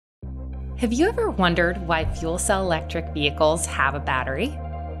Have you ever wondered why fuel cell electric vehicles have a battery?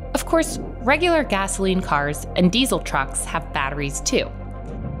 Of course, regular gasoline cars and diesel trucks have batteries too.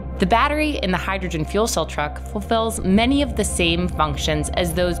 The battery in the hydrogen fuel cell truck fulfills many of the same functions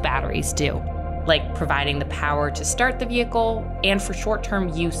as those batteries do, like providing the power to start the vehicle and for short-term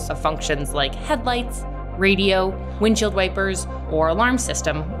use of functions like headlights, radio, windshield wipers, or alarm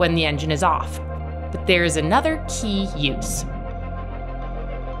system when the engine is off. But there is another key use.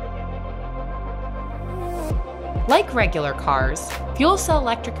 Like regular cars, fuel cell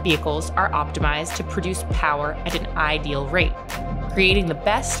electric vehicles are optimized to produce power at an ideal rate, creating the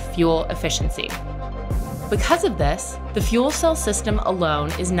best fuel efficiency. Because of this, the fuel cell system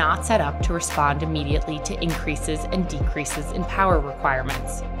alone is not set up to respond immediately to increases and decreases in power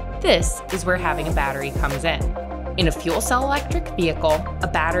requirements. This is where having a battery comes in. In a fuel cell electric vehicle, a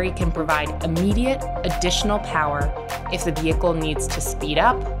battery can provide immediate additional power if the vehicle needs to speed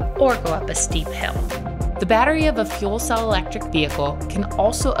up or go up a steep hill. The battery of a fuel cell electric vehicle can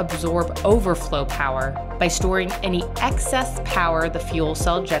also absorb overflow power by storing any excess power the fuel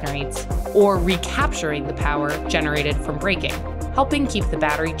cell generates or recapturing the power generated from braking, helping keep the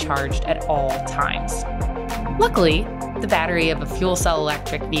battery charged at all times. Luckily, the battery of a fuel cell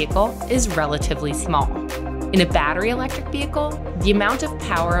electric vehicle is relatively small. In a battery electric vehicle, the amount of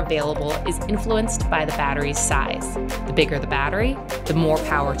power available is influenced by the battery's size. The bigger the battery, the more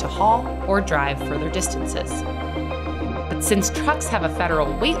power to haul or drive further distances. But since trucks have a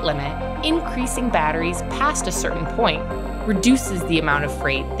federal weight limit, increasing batteries past a certain point reduces the amount of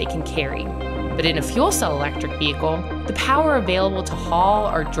freight they can carry. But in a fuel cell electric vehicle, the power available to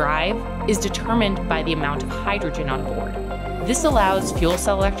haul or drive is determined by the amount of hydrogen on board. This allows fuel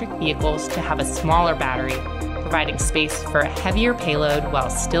cell electric vehicles to have a smaller battery, providing space for a heavier payload while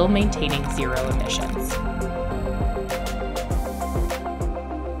still maintaining zero emissions.